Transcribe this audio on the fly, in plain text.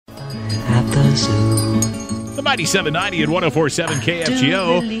The Mighty 790 at 104.7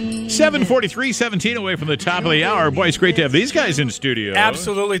 KFGO. 7:43, 17 away from the top of the hour. Boy, it's great to have these guys in studio.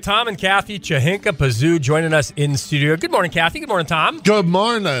 Absolutely. Tom and Kathy Chahinka-Pazoo joining us in studio. Good morning, Kathy. Good morning, Tom. Good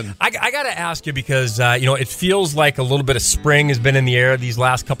morning. I got to ask you because, it feels like a little bit of spring has been in the air these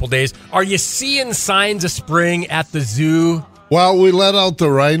last couple days. Are you seeing signs of spring at the zoo? Well, we let out the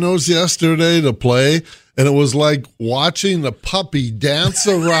rhinos yesterday to play, and it was like watching a puppy dance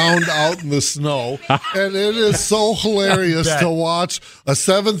around out in the snow. And it is so hilarious to watch a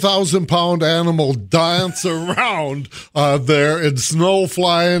 7,000-pound animal dance around there and snow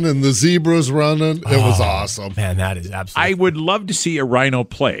flying and the zebras running. It was awesome. Man, that is absolutely... I would love to see a rhino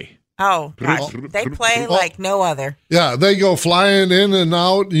play. Oh, gosh. They play like no other. Yeah, they go flying in and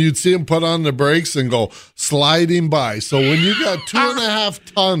out, and you'd see them put on the brakes and go sliding by. So when you got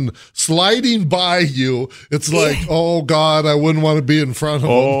 2.5 ton sliding by you, it's like, oh, God, I wouldn't want to be in front of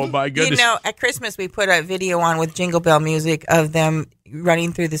them. Oh, my goodness. At Christmas, we put a video on with Jingle Bell music of them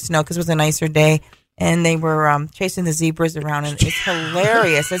running through the snow because it was a nicer day. And they were chasing the zebras around, and it's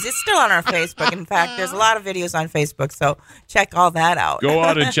hilarious. It's still on our Facebook. In fact, there's a lot of videos on Facebook, so check all that out. Go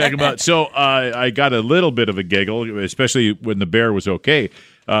out and check them out. So I got a little bit of a giggle, especially when the bear was okay.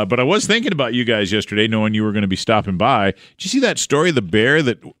 But I was thinking about you guys yesterday, knowing you were going to be stopping by. Did you see that story of the bear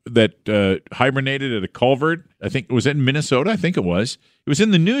that hibernated at a culvert? I think it was in Minnesota. I think it was. It was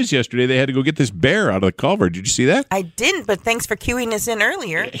in the news yesterday. They had to go get this bear out of the culvert. Did you see that? I didn't, but thanks for cueing us in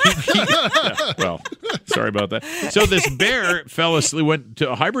earlier. Well, sorry about that. So this bear went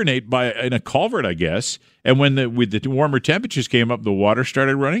to hibernate in a culvert, I guess. And when the warmer temperatures came up, the water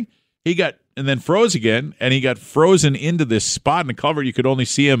started running. And then froze again, and he got frozen into this spot in the culvert. You could only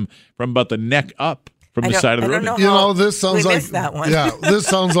see him from about the neck up from the side of the road. This sounds like that one. Yeah, this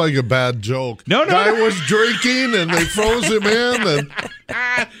sounds like a bad joke. No. Guy was drinking, and they froze him in. And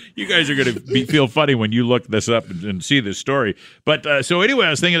you guys are going to feel funny when you look this up and see this story. But so anyway, I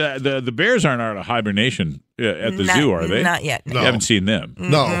was thinking that the bears aren't out of hibernation at the zoo, are they? Not yet. No. You haven't seen them.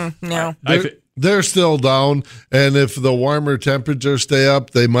 No. No. They're still down, and if the warmer temperatures stay up,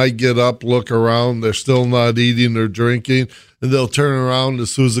 they might get up, look around. They're still not eating or drinking, and they'll turn around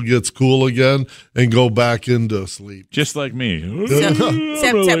as soon as it gets cool again and go back into sleep. Just like me.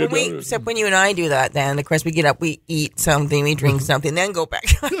 Except when you and I do that, then, of course, we get up, we eat something, we drink something, then go back.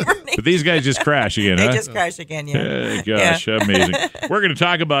 But these guys just crash again, They huh? just crash again, yeah. Gosh, amazing. We're going to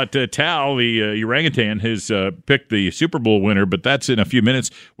talk about Tal, the orangutan, has picked the Super Bowl winner, but that's in a few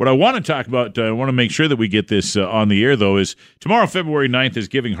minutes. What I want to talk about, I want to make sure that we get this on the air, though, is tomorrow, February 9th, is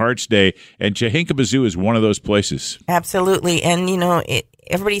Giving Hearts Day, and Chahinka-Pazoo is one of those places. Absolutely. And,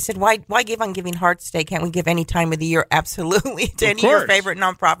 everybody said, why give on Giving Hearts Day? Can't we give any time of the year? Absolutely. To any of your favorite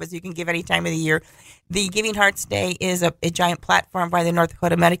nonprofits, you can give any time of the year. The Giving Hearts Day is a giant platform by the North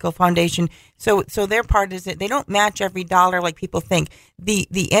Dakota Medical Foundation. So their part is that they don't match every dollar like people think.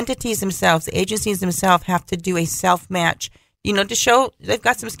 The entities themselves, the agencies themselves have to do a self-match, to show they've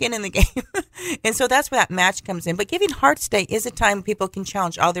got some skin in the game. And so that's where that match comes in. But Giving Hearts Day is a time people can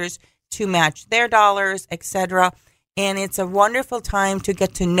challenge others to match their dollars, etc. And it's a wonderful time to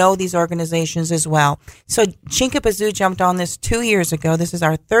get to know these organizations as well. So Chahinka-Pazoo jumped on this 2 years ago. This is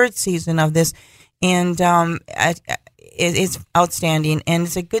our third season of this. And it's outstanding. And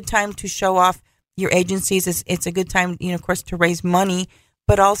it's a good time to show off your agencies. It's a good time, of course, to raise money,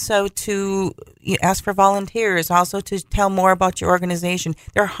 but also to ask for volunteers, also to tell more about your organization.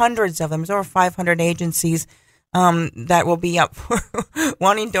 There are hundreds of them. There's over 500 agencies that will be up for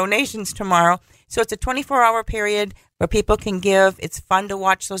wanting donations tomorrow. So it's a 24-hour period where people can give. It's fun to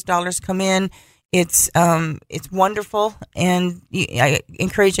watch those dollars come in. It's wonderful, and I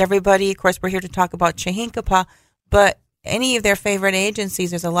encourage everybody. Of course, we're here to talk about Chahinka-Pa, but any of their favorite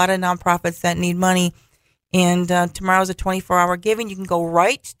agencies, there's a lot of nonprofits that need money, and tomorrow's a 24-hour giving. You can go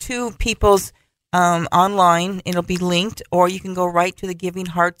right to people's online. It'll be linked, or you can go right to the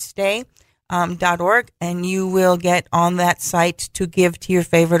givingheartsday.org, and you will get on that site to give to your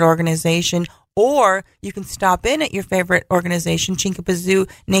favorite organization. Or you can stop in at your favorite organization. Chahinka-Pazoo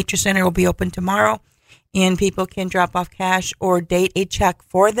Nature Center will be open tomorrow, and people can drop off cash or date a check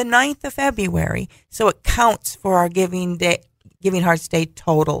for the 9th of February. So it counts for our Giving Hearts Day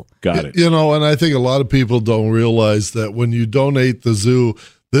total. Got it. And I think a lot of people don't realize that when you donate the zoo,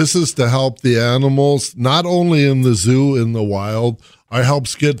 this is to help the animals, not only in the zoo, in the wild. It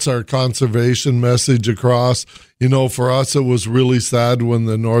helps get our conservation message across. For us, it was really sad when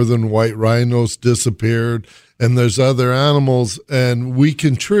the northern white rhinos disappeared, and there's other animals, and we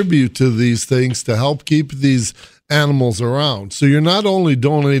contribute to these things to help keep these animals around. So you're not only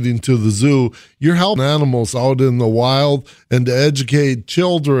donating to the zoo, you're helping animals out in the wild and to educate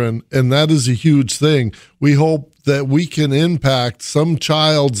children, and that is a huge thing. We hope that we can impact some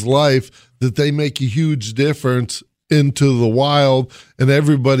child's life, that they make a huge difference into the wild, and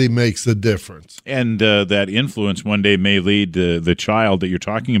everybody makes a difference. And that influence one day may lead the child that you're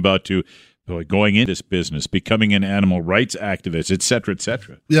talking about to going into this business, becoming an animal rights activist, et cetera, et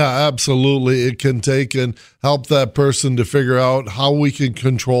cetera. Yeah, absolutely. It can take and help that person to figure out how we can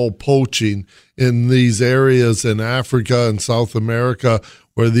control poaching in these areas in Africa and South America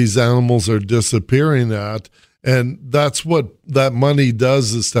where these animals are disappearing at. And that's what that money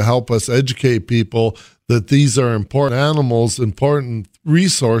does, is to help us educate people that these are important animals, important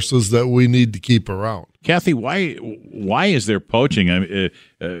resources that we need to keep around. Kathy, why is there poaching? I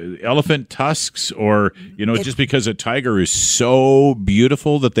mean, elephant tusks, or just because a tiger is so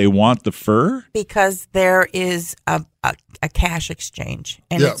beautiful that they want the fur? Because there is a cash exchange,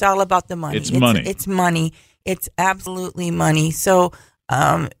 and it's all about the money. It's money. It's money. It's absolutely money. So,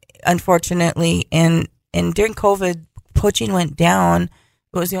 unfortunately, and during COVID, poaching went down.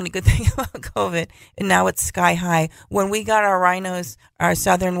 It was the only good thing about COVID, and now it's sky high. When we got our rhinos, our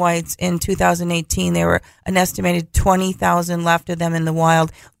southern whites, in 2018, there were an estimated 20,000 left of them in the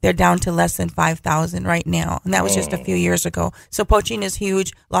wild. They're down to less than 5,000 right now, and that was just a few years ago. So poaching is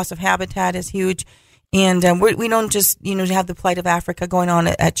huge. Loss of habitat is huge, and we don't just have the plight of Africa going on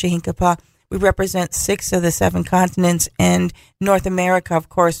at Chihinkapa. We represent 6 of the 7 continents, and North America, of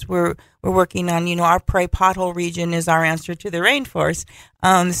course, we're working on, our prey pothole region is our answer to the rainforest.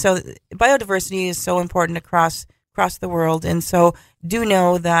 So biodiversity is so important across the world. And so do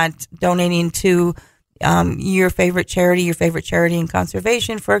know that donating to your favorite charity in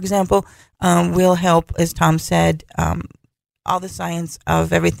conservation, for example, will help, as Tom said, all the science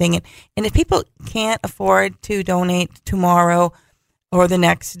of everything. And if people can't afford to donate tomorrow or the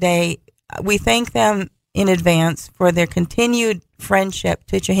next day, we thank them in advance for their continued friendship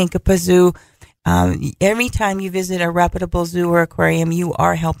to Chihinkapa Zoo. Every time you visit a reputable zoo or aquarium, you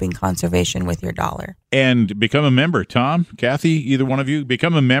are helping conservation with your dollar. And become a member. Tom, Kathy, either one of you,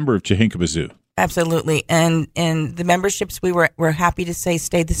 become a member of Chihinkapa Zoo. Absolutely. And the memberships, we're happy to say,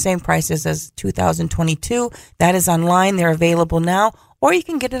 stayed the same prices as 2022. That is online. They're available now. Or you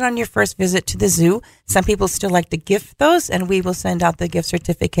can get it on your first visit to the zoo. Some people still like to gift those, and we will send out the gift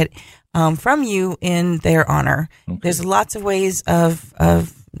certificate from you in their honor. Okay. There's lots of ways of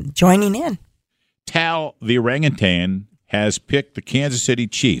joining in. Tal, the orangutan, has picked the Kansas City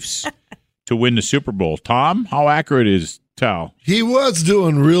Chiefs to win the Super Bowl. Tom, how accurate is Tal? He was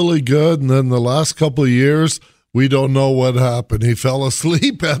doing really good, and then the last couple of years, we don't know what happened. He fell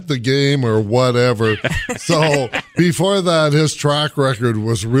asleep at the game or whatever. So before that, his track record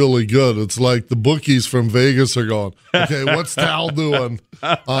was really good. It's like the bookies from Vegas are going, okay, what's Tal doing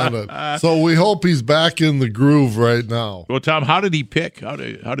on it? So we hope he's back in the groove right now. Well, Tom, how did he pick? How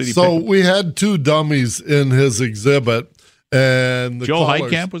did he pick? So we had 2 dummies in his exhibit. And Joel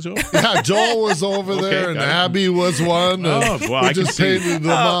Heitkamp was over? Yeah, Joel was over there, and Abby was one. We just painted them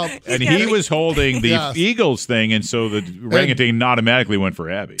up. And he was holding the Eagles thing, and so the orangutan automatically went for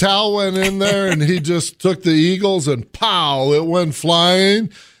Abby. Tal went in there, and he just took the Eagles, and pow, it went flying.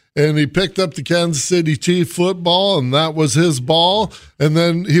 And he picked up the Kansas City Chief football, and that was his ball. And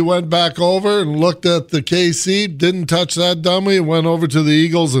then he went back over and looked at the KC, didn't touch that dummy, went over to the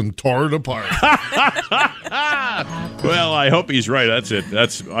Eagles and tore it apart. Well, I hope he's right. That's it.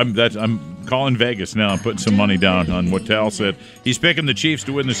 I'm calling Vegas now. I'm putting some money down on what Tal said. He's picking the Chiefs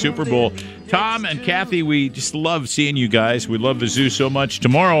to win the Super Bowl. Tom and Kathy, we just love seeing you guys. We love the zoo so much.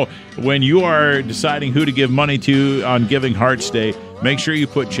 Tomorrow, when you are deciding who to give money to on Giving Hearts Day, make sure you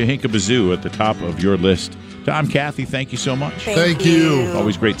put Chihinkapa Zoo at the top of your list. Tom, Kathy, thank you so much. Thank you.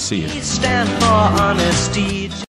 Always great to see you. Stand for honesty.